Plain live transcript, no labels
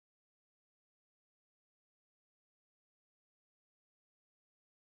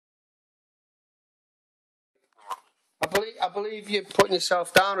believe you're putting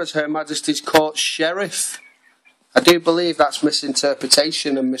yourself down as Her Majesty's Court Sheriff. I do believe that's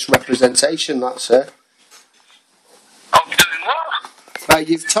misinterpretation and misrepresentation, that's it. I'm doing what? Right,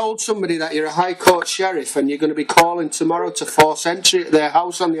 you've told somebody that you're a High Court Sheriff and you're going to be calling tomorrow to force entry at their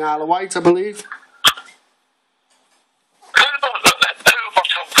house on the Isle of Wight, I believe. Who have I told that to?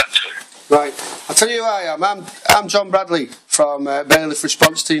 Right, I'll tell you who I am. I'm John Bradley from Bailiff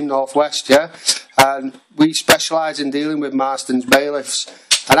Response Team Northwest, yeah? And we specialise in dealing with Marstons bailiffs.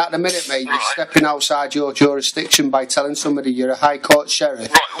 And at the minute, mate, you're stepping outside your jurisdiction by telling somebody you're a High Court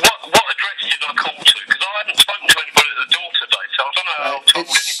Sheriff. Right, what address did I call to? Because I haven't spoken to anybody at the door today, so I don't know how I've told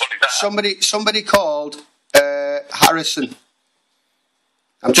anybody that. Somebody called Harrison.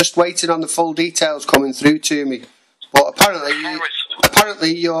 I'm just waiting on the full details coming through to me. But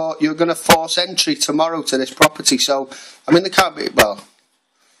apparently you're going to force entry tomorrow to this property, so, I mean, they can't be, well...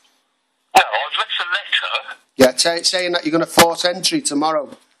 No, I've left a letter... Yeah, saying that you're going to force entry tomorrow.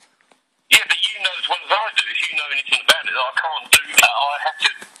 Yeah, but you know as well as I do, if you know anything about it, I can't do that. I have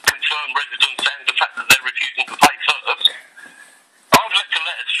to confirm residence and the fact that they're refusing to pay first. I've left a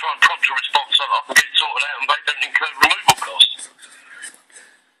letter to try and prompt a response so that I can get it sorted out and they don't incur removal costs.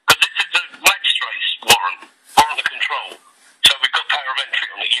 Because this is a magistrate's warrant of control. So we've got power of entry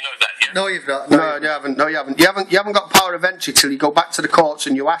on it, you know that, yeah? No, you've not. No, you haven't. You haven't got power of entry till you go back to the courts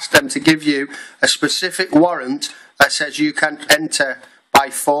and you ask them to give you a specific warrant that says you can enter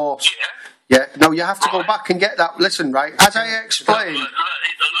by force. Yeah. No, you have to go back and get that. Listen, right, as I explained... Look, mate,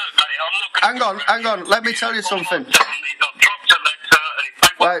 I'm not going Hang on, let me tell you something. I've dropped a letter and if they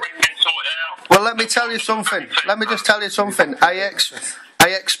want to bring me and sort it out... Well, let me tell you something. Let me just tell you something. I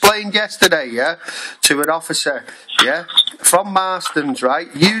explained yesterday, yeah, to an officer, yeah, from Marstons,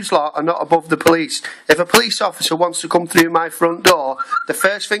 right? Yous lot are not above the police. If a police officer wants to come through my front door, the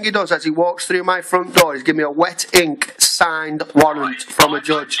first thing he does as he walks through my front door is give me a wet ink signed warrant from a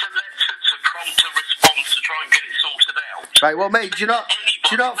judge. To prompt a response to try and get it sorted out. Right, well, mate, do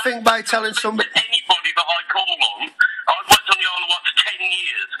you not think by telling somebody... Anybody that I call on, I've worked on the Isle of Wight for 10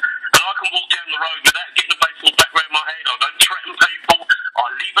 years, and I can walk down the road without getting a baseball bat round my head. I don't threaten people. I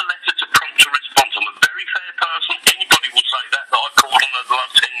leave a letter to prompt a response. I'm a very fair person. Anybody will say that I've called on over the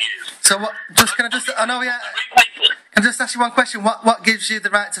last 10 years. So what? I know, yeah. Can I just ask you one question? What gives you the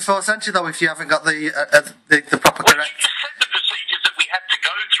right to force entry though if you haven't got the proper correct? Well, you just said the procedures that we had to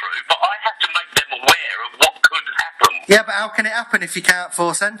go through, but I had to make them aware of what could happen. Yeah, but how can it happen if you can't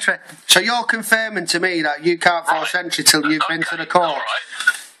force entry? So you're confirming to me that you can't force entry till you've been to the court. All right.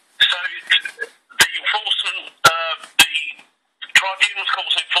 So the enforcement, the Tribunals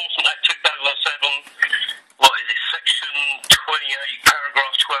Courts Enforcement Act 2007, what is it, Section 28,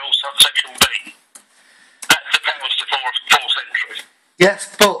 Paragraph 12, Subsection B. That's the powers to force entry.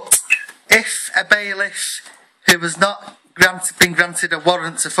 Yes, but if a bailiff who has not been granted a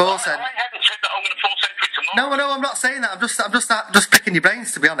warrant to force entry... I haven't said that I'm going to force entry tomorrow. No, I'm not saying that. I'm just picking your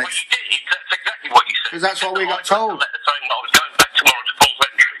brains, to be honest. Well, you did. That's exactly what you said. Because that's what we got I told. left a letter saying that I was going back tomorrow to force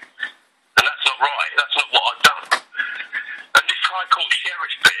entry. And that's not right. That's not what I've done. And this High Court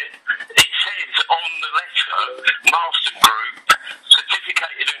Sheriff bit, it says on the letter, Marston Group,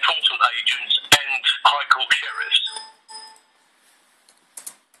 certificated enforcement agents and High Court Sheriffs.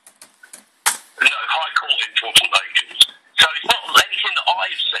 No, High Court enforcement agents. So it's not anything that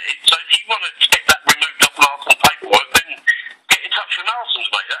I've said. So if you want to get that removed off Marston paperwork, then get in touch with Marston's,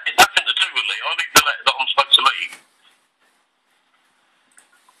 mate. That has nothing to do with me. I leave the letter that I'm supposed to leave.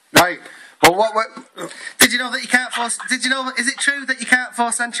 Right. Well, what did you know that you can't force... Did you know... Is it true that you can't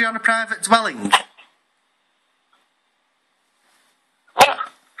force entry on a private dwelling? What?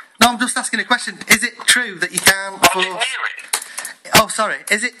 No, I'm just asking a question. Is it true that you can't force... I didn't hear it. Oh, sorry.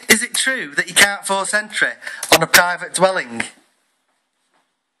 Is it true that you can't force entry on a private dwelling?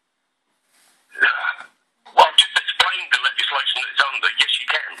 Well, I've just explained the legislation that it's under. Yes, you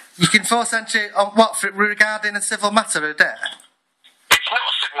can. You can force entry on what, regarding a civil matter or debt? It's not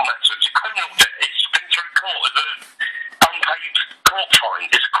a civil matter. It's a criminal debt. It's been through court as an unpaid court fine.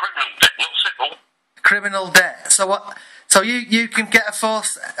 It's a criminal debt, not civil. Criminal debt. So what? So you can get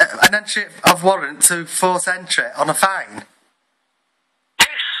an entry of warrant to force entry on a fine? Yes.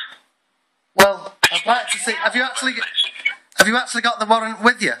 Well, I'd like to see. Have you actually got the warrant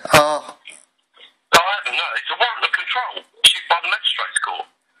with you? Oh. No, I haven't. No, it's a warrant of control issued by the magistrate's court.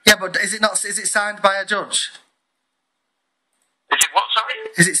 Yeah, but is it not? Is it signed by a judge? Is it what? Sorry.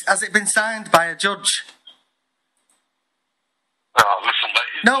 Has it been signed by a judge? Oh, listen,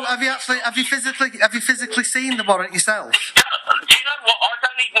 mate. No, have you physically seen the warrant yourself? Do you know what? I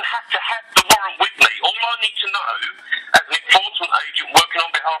don't even have to have the warrant with me. All I need to know, as an enforcement agent working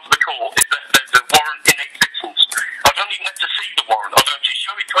on behalf of the court, is that there's a warrant in existence. I don't even have to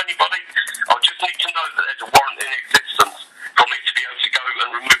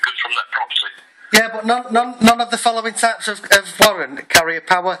and remove goods from that property. Yeah, but none of the following types of warrant carry a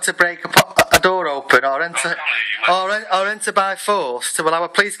power to break a door open or enter by force to allow a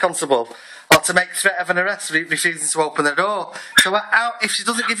police constable or to make threat of an arrest refusing to open the door. So if she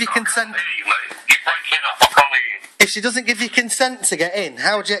doesn't give you consent... I can't hear you, mate. You're breaking up. I can't hear you. If she doesn't give you consent to get in,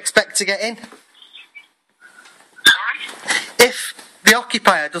 how would you expect to get in? Sorry? If the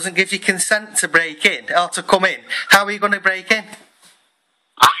occupier doesn't give you consent to break in or to come in, how are you going to break in?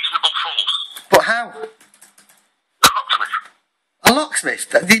 Reasonable force. But how? A locksmith. A locksmith?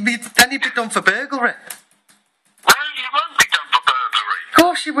 Then you'd be done for burglary. Well, you won't be done for burglary. Of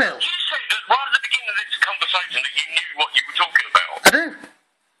course you will. You said that right at the beginning of this conversation that you knew what you were talking about. I do.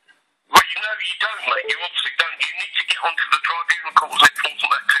 Well, you know you don't, mate. You obviously don't. You need to get onto the Tribunal Courts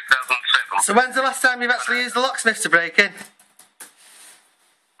Enforcement Act 2007. So when's the last time you've actually used the locksmith to break in? Me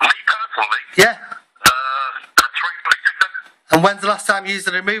personally? Yeah. 3 weeks ago. And when's the last time you used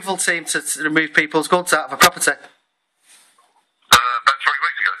the removal team to remove people's goods out of a property? About 3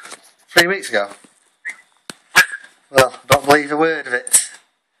 weeks ago. 3 weeks ago? Well, I don't believe a word of it.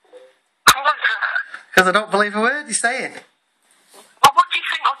 Why is that? Because I don't believe a word you're saying. Well, what do you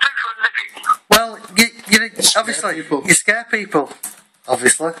think I do for a living? Well, obviously, you scare people.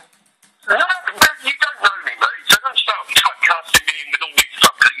 Obviously. No, you don't know me, mate. So don't start casting me in with all this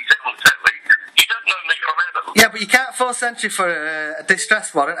stuff that you said on telly. You don't know me from Adam. Yeah, but you can't force entry for a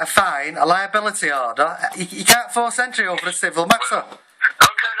distress warrant, a fine, a liability order. You can't force entry over a civil matter.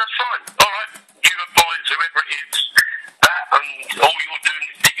 Okay, that's fine. All right. You advise whoever it is that, and all you're doing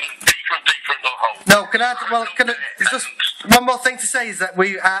is digging deeper and deeper into the hole. No, there's just one more thing to say is that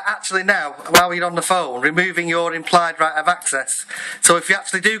we are actually now, while we're on the phone, removing your implied right of access. So if you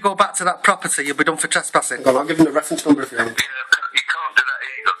actually do go back to that property, you'll be done for trespassing. I'll give him the reference number if you want. Yeah, you can't do that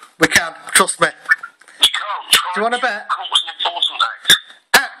either. We can, trust me. You can't. Do you want to bet? Courts and Enforcement Act.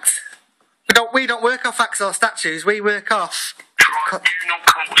 Act. We don't work off acts or statutes. We work off. Tribunal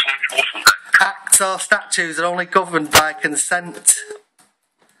Courts and Enforcement Act. Acts or statutes are only governed by consent.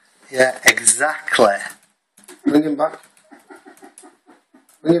 Yeah, exactly. Bring him back.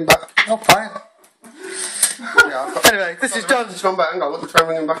 Bring him back. Oh, fine. Yeah, I've got, Anyway, this is John. Reference number. Hang on, let me try and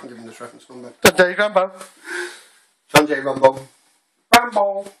bring him back and give him this reference number. John J. Rambo. John J. Rambo.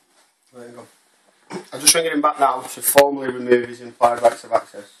 Rambo. There you go. I'm just ringing him back now to formally remove his implied rights of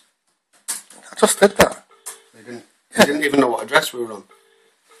access. I just did that. He didn't even know what address we were on.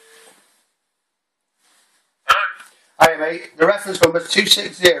 Hi mate, the reference number is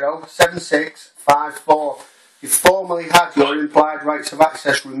 2607654. You formally had your implied rights of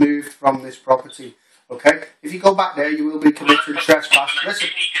access removed from this property. Okay? If you go back there, you will be committed trespass. Listen,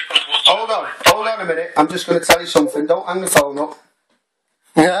 hold on a minute. I'm just going to tell you something. Don't hang the phone up.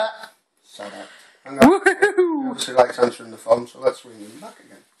 Yeah. Sad act. Hang on. He obviously likes answering the phone, so let's ring him back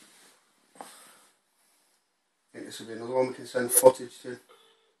again. I think this will be another one we can send footage to.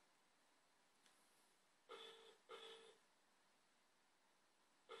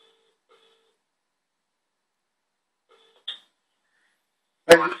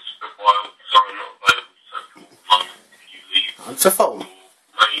 Answer phone.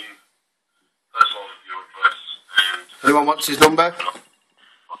 Anyone wants his number? I'll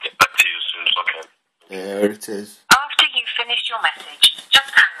get back to you as soon as I can. There it is. After you've finished your message,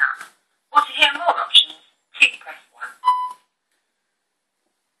 just hang up. Want to hear more options? Please press 1.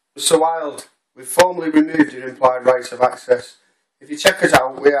 Mr. Wild, we've formally removed your implied rights of access. If you check us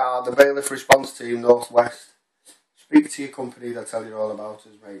out, we are the Bailiff Response Team Northwest. Speak to your company, they'll tell you all about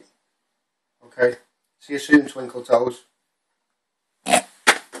us, mate. Okay? See you soon, Twinkle Toes.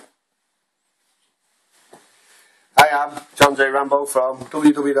 I am John J. Rambo from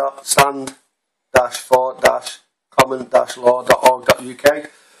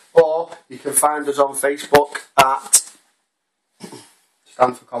www.stand-for-common-law.org.uk, or you can find us on Facebook at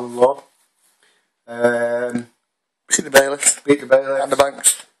Stand for Common Law. Beat the bailiff. Beat the Bailiff. And the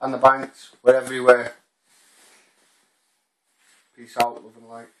banks. And the banks. We're everywhere. Peace out, love and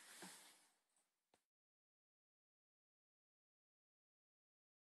light.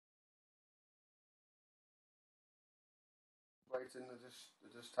 Waiting, they're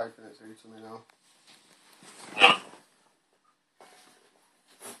just typing it through to me now.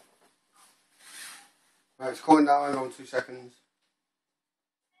 Right, it's coming down, hang on 2 seconds.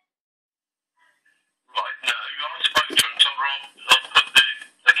 Right, no, I spoke to him, told her I'll put the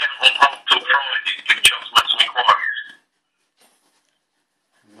account on hold till Friday to give a chance to make some inquiries.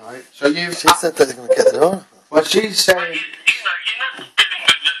 Right, so you've... She said that they're going to get the door. Well, she's saying... You're not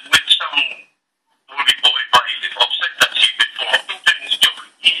dealing with some bully boy bailiff. I've said that to you before. I've been doing this job for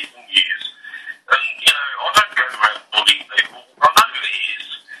years and years. And, I don't go around bullying people. I know who it is.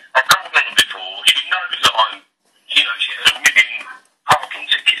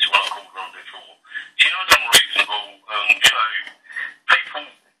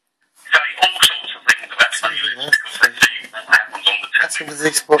 does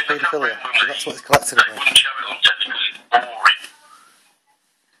he support paedophilia? That's what it's collected They about. wouldn't show it on telly because it's boring.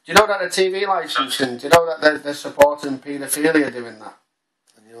 Do you know that the TV licensing, do you know that they're supporting paedophilia doing that?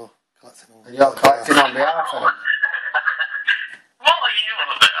 And you're collecting on. And you're collecting on behalf of them. What are you on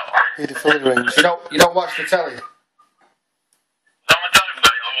about? Paedophilia rings. You don't watch the telly? No, I don't,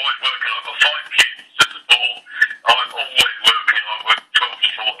 mate. I'm always working. I've got 5 kids to support. I'm always working. I work 12 to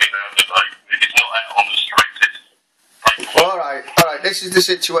 14 hours a day. It's not out on the streets. It's Well, alright. This is the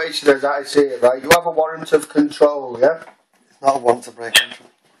situation as I see it, right? You have a warrant of control, yeah? It's not a want to break entry.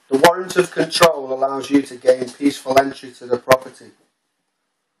 The warrant of control allows you to gain peaceful entry to the property.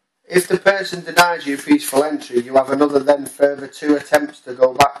 If the person denies you peaceful entry, you have another then further 2 attempts to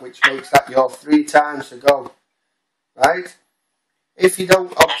go back, which makes that your 3 times to go. Right? If you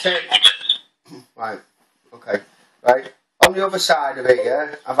don't obtain... Right. Okay. Right. On the other side of it,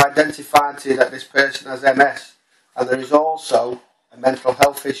 yeah, I've identified to you that this person has MS, and there is also a mental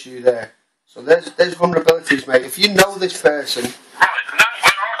health issue there. So there's vulnerabilities, mate. If you know this person... right. No, well,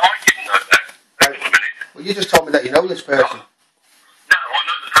 I didn't know that. Hang on a minute. Well, you just told me that you know this person. No, I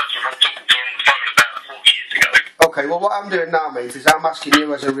know the person from talking to her on the phone about 40 years ago. Okay, well what I'm doing now, mate, is I'm asking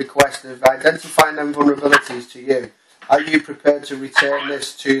you as a request of identifying them vulnerabilities to you. Are you prepared to return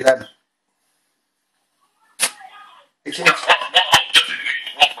this to them? What I'll do is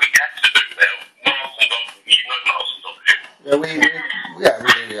what we have to do now. Marstons, you know Marstons, don't you? Yeah, we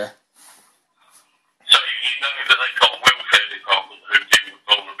do, yeah. So you know that they've got a welfare department who deal with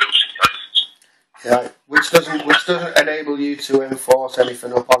vulnerability cases. Yeah, which doesn't enable you to enforce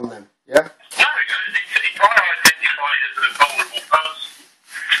anything upon them, yeah? No, if I identify it as a vulnerable person,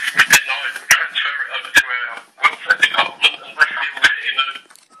 then I transfer it over to our welfare department and they deal with it in a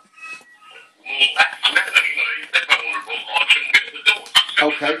more active manner. You know, if they're vulnerable, I shouldn't be at the door.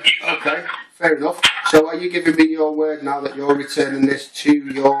 Okay, fair enough. So are you giving me your word now that you're returning this to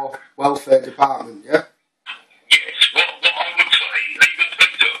your welfare department, yeah? Yes, what I would say, are you going to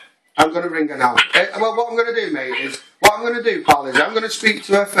speak to her? I'm going to ring her now. Well, what I'm going to do, mate, is... What I'm going to do, pal, is I'm going to speak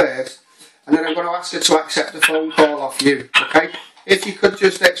to her first, and then I'm going to ask her to accept a phone call off you, okay? If you could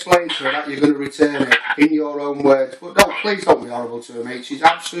just explain to her that you're going to return it in your own words. But no, please don't be horrible to her, mate. She's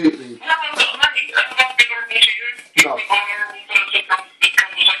absolutely... No, I'm not, mate. I'm not being horrible to you. No. You're a horrible person from the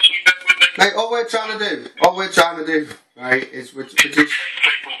conversation you've had with me. Mate, all we're trying to do, right, is we're just... People from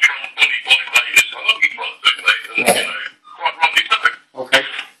bully boy ladies. I know you're trying to do, mate, and, you know, quite rightly so. Okay.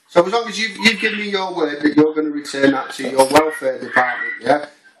 So as long as you've given me your word that you're going to return that to your welfare department, yeah?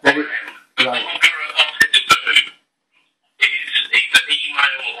 Then it, What right. I'm going to ask you to do is either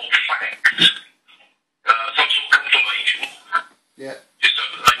email or fax some sort of confirmation, Yeah. just so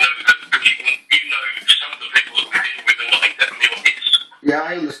that they know that, because you know some of the people that we deal with are not exactly on this. Yeah,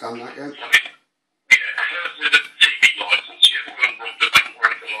 I understand that, yeah. Yeah, because with a TV licence, you haven't gone robbed a bank or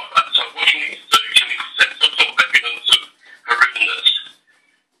anything like that. So what you need to do is you need to send some sort of evidence of her illness,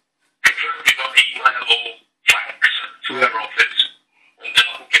 preferably by email or fax to her office, and then I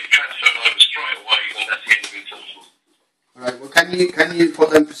can get it transferred over straight away, and that's the end of it all. Right, well, can you put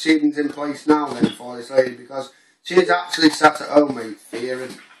them proceedings in place now then for this lady? Because she is actually sat at home, mate,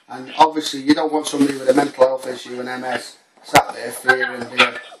 fearing, and obviously you don't want somebody with a mental health issue and MS sat there fearing, yeah. No, we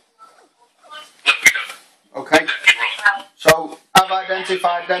don't. Okay? Exactly right. So, I've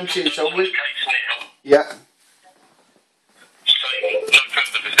identified them two, so we... Case now, Yeah, saying no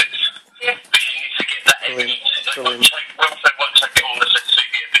further visits, but you need to get that evidence. They won't take it on unless they see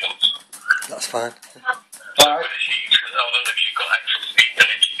the evidence. That's fine. So Alright. whether I don't know if you've got access to the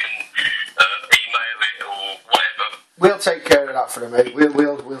internet, you can email it or whatever. we'll take care of that for her, mate.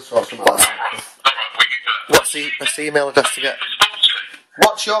 We'll sort something out. Alright, well you do that. What's the best email address to get? Response to.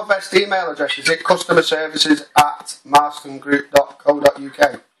 What's your best email address? Is it customerservices@marstonsgroup.co.uk? Yeah,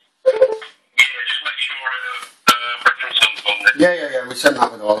 just make sure reference number on there. Yeah, we send that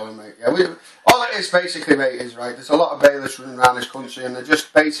with all of them, mate. Yeah, all it is basically, mate, is right. There's a lot of bailiffs running around this country, and they're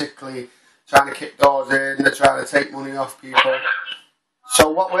just basically trying to kick doors in. They're trying to take money off people. So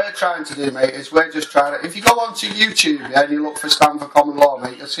what we're trying to do, mate, is we're just trying to. If you go onto YouTube, yeah, and you look for Stand for Common Law,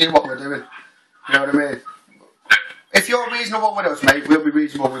 mate, you'll see what we're doing. You know what I mean? If you're reasonable with us, mate, we'll be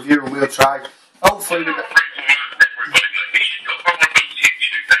reasonable with you, and we'll try. Hopefully, we get.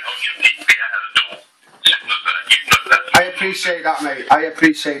 I appreciate that, mate. I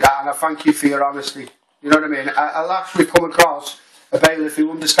appreciate that, and I thank you for your honesty. You know what I mean? I'll actually come across a bailiff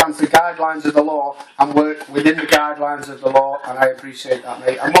who understands the guidelines of the law and work within the guidelines of the law, and I appreciate that,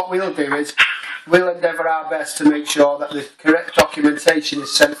 mate. And what we'll do is, we'll endeavour our best to make sure that the correct documentation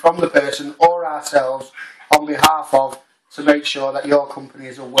is sent from the person or ourselves on behalf of to make sure that your company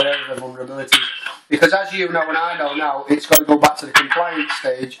is aware of the vulnerabilities. Because as you know and I know now, it's got to go back to the compliance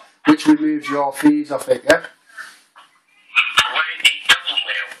stage, which removes your fees off it, yeah? Well, it doesn't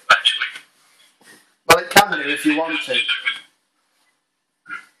now, actually. Well, it can do if you want to.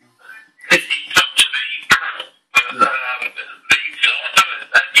 It's up to the court.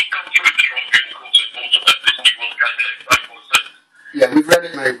 Have you gone through the tribunal court report about this new one came out? Yeah, we've read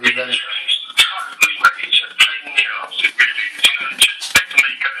it, mate, we've read it. Totally, mate. It's a pain in the arse. It really is. You know, just back to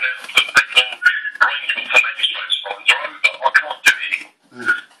me going out and making arrangement for magistrates' fines are over. I can't do it anymore.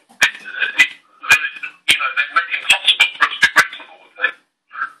 You know, they're making it impossible for us to be reasonable with them.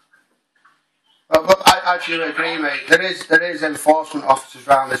 But I do agree, mate. There is enforcement officers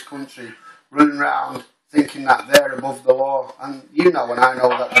around this country running around thinking that they're above the law, and you know and I know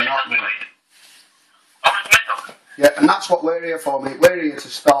that they're not, mate. Yeah, and that's what we're here for, mate. We're here to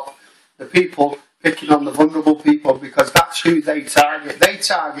stop the people picking on the vulnerable people, because that's who they target. They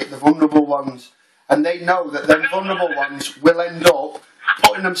target the vulnerable ones, and they know that them vulnerable ones will end up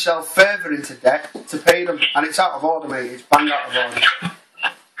putting themselves further into debt to pay them, and it's out of order, mate. It's bang out of order.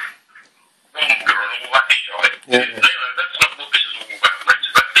 Yeah. You know, that's not what this is all about, mate. It's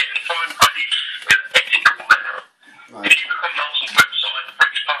about getting fine paid in an ethical manner. Right. If you look on Marstons' website,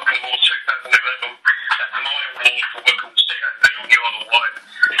 British Parking Law 2011, that's my award for working with CAP on the Isle of Wight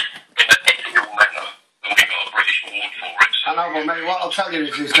in an ethical manner, and we got a British award for it. I know, but mate, what I'll tell you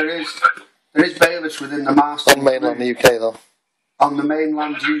is there is bailiffs within the Marstons On mainland UK though. on the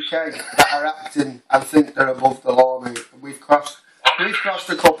mainland UK that are acting and think they're above the law, mate. We've crossed a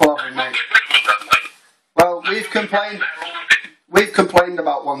couple of them, mate. Well, we've complained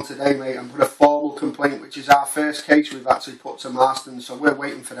about one today, mate, and put a formal complaint, which is our first case we've actually put to Marstons, so we're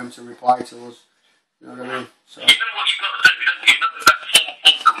waiting for them to reply to us. You know what I mean? So. You know what you've got to do, don't you? You know that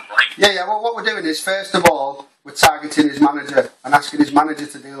formal complaint. Yeah, well, what we're doing is, first of all, we're targeting his manager and asking his manager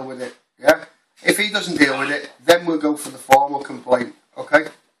to deal with it, yeah? If he doesn't deal with it, then we'll go for the formal complaint, okay?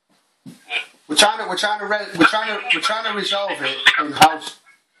 We're trying to resolve it in-house.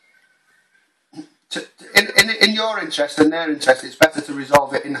 In your interest and their interest, it's better to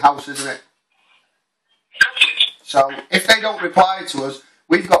resolve it in-house, isn't it? So, if they don't reply to us,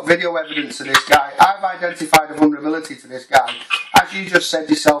 we've got video evidence of this guy. I've identified a vulnerability to this guy. As you just said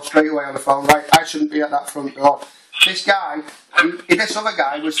yourself straight away on the phone, right, I shouldn't be at that front door. This guy, this other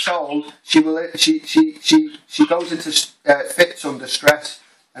guy was told she goes into fits under stress.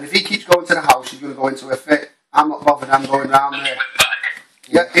 And if he keeps going to the house, she's going to go into a fit. I'm not bothered, I'm going round there.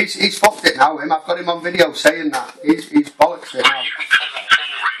 Yeah, he's fucked it now, him. I've got him on video saying that. He's bollocksed it now.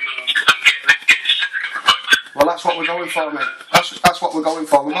 Well, that's what we're going for, mate. That's what we're going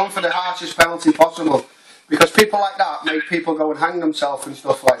for. We're going for the harshest penalty possible. Because people like that make people go and hang themselves and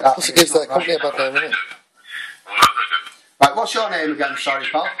stuff like that. Plus it gives that company a bad name, isn't it? Right, what's your name again? Sorry,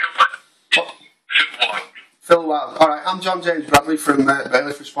 pal. What? Phil Wild. Alright, I'm John James Bradley from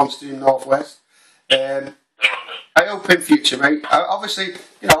Bailiff Response Team Northwest. I hope in future, mate. Obviously,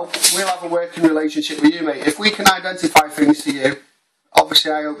 you know, we'll have a working relationship with you, mate. If we can identify things to you,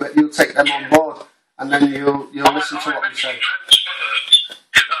 obviously I hope that you'll take them on board and then you'll listen to what we say.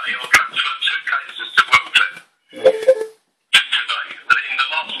 Today, I'll transfer 2 cases to welfare. Just today. In the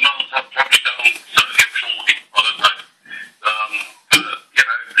last month, I've probably done 30 or 40. I don't know. But, you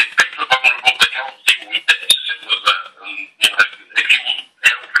know, if people are vulnerable, they can't deal with debt as simple as that. And, you know, if you want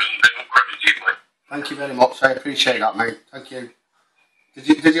help them, then we'll credit you, mate. Thank you very much. I appreciate that, mate. Thank you.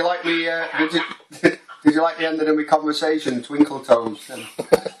 Did you like me? Did you like the ending of my conversation, Twinkle Toes? Oh yeah,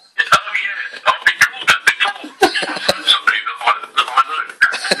 I've been called that before. Somebody that I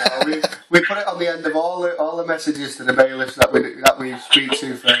know. No, we put it on the end of all the messages to the bailiffs that we speak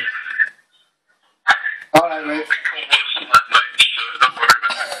to first. All right, mate.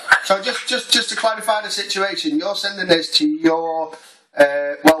 So just to clarify the situation, you're sending this to your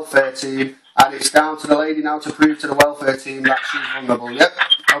welfare team, and it's down to the lady now to prove to the welfare team that she's vulnerable. Yep.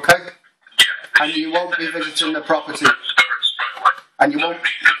 Okay. Yeah. And you won't be visiting the property. And you won't.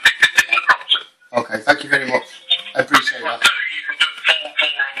 Okay. Thank you very much. I appreciate that.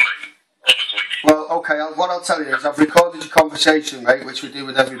 Well, okay, what I'll tell you is I've recorded your conversation, mate, which we do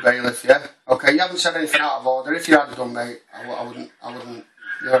with every bailiff, yeah? Okay, you haven't said anything out of order. If you had done, mate, I wouldn't, you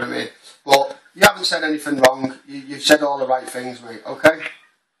know what I mean? But you haven't said anything wrong. You've said all the right things, mate, okay?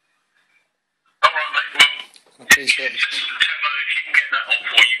 Alright, mate, well, Appreciate it. if you can get that off,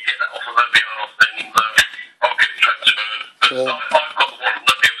 or you get that off on their behalf, then I'll get it transferred. But Yeah. I've got the warrant,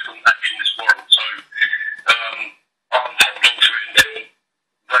 nobody else can action this warrant, so I'll hold on to it until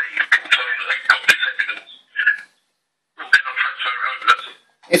they confirm that they've got this evidence. And then I'll transfer it over, that's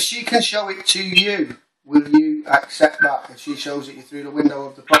it. If she can show it to you, will you you accept that if she shows it you through the window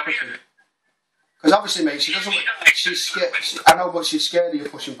of the property? Because obviously, mate, she doesn't. She's scared. I know, but she's scared of you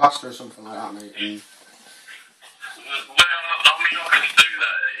pushing past her or something like that, mate. And Well, I mean, I can do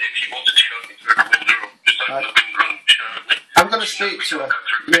that if she wants to show me through the window, or just open the window and show me. I'm going to speak to her.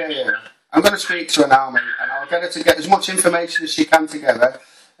 Yeah. I'm going to speak to her now, mate, and I'll get her to get as much information as she can together.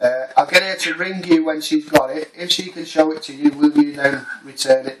 I'll get her to ring you when she's got it. If she can show it to you, will you then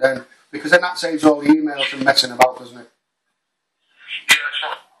return it then? Because then that saves all the emails and messing about, doesn't it? Yeah, that's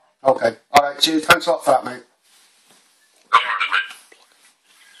fine. Okay. All right. Cheers. Thanks a lot for that, mate. All right, mate.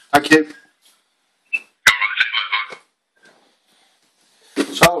 Thank you. All right, see you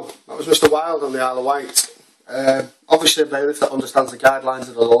later. So, that was Mr. Wild on the Isle of Wight. Obviously a bailiff that understands the guidelines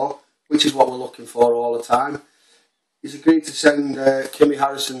of the law, which is what we're looking for all the time. He's agreed to send Kimmy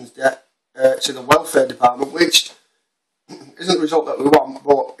Harrison's debt to the welfare department, which isn't the result that we want,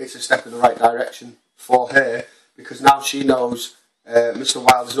 but it's a step in the right direction for her, because now she knows Mr.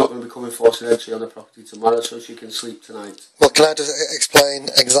 Wild is not going to be coming forcing entry on the property tomorrow, so she can sleep tonight. Well, can I just explain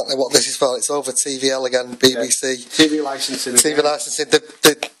exactly what this is for? It's over TVL again, BBC. Yeah. TV licensing. TV licensing. The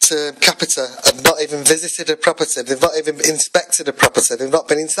Capita have not even visited a property. They've not even inspected a property. They've not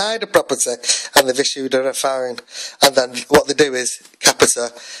been inside a property, and they've issued her a fine. And then what they do is,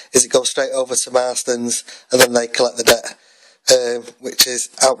 Capita, is it goes straight over to Marstons, and then they collect the debt, which is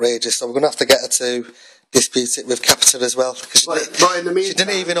outrageous. So we're going to have to get her to dispute it with Capita as well. But in the meantime, she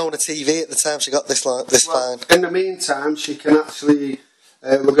didn't even own a TV at the time she got this fine. In the meantime, she can actually,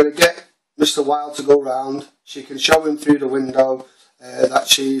 we're going to get Mr. Wild to go round. She can show him through the window that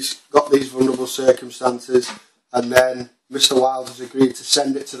she's got these vulnerable circumstances, and then Mr. Wild has agreed to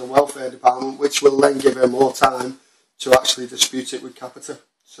send it to the welfare department, which will then give her more time to actually dispute it with Capita.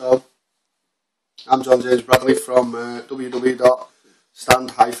 So, I'm John James Bradley from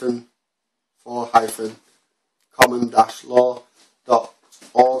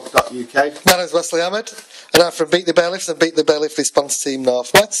www.stand-for-common-law.org.uk. My name's Wesley Ahmed, and I'm from Beat the Bailiffs and Beat the Bailiff Response Team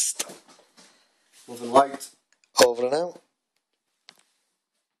North West. Love and light. Over and out.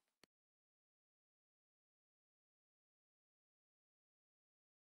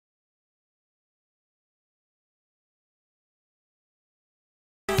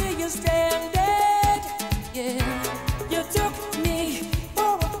 You're stranded, yeah.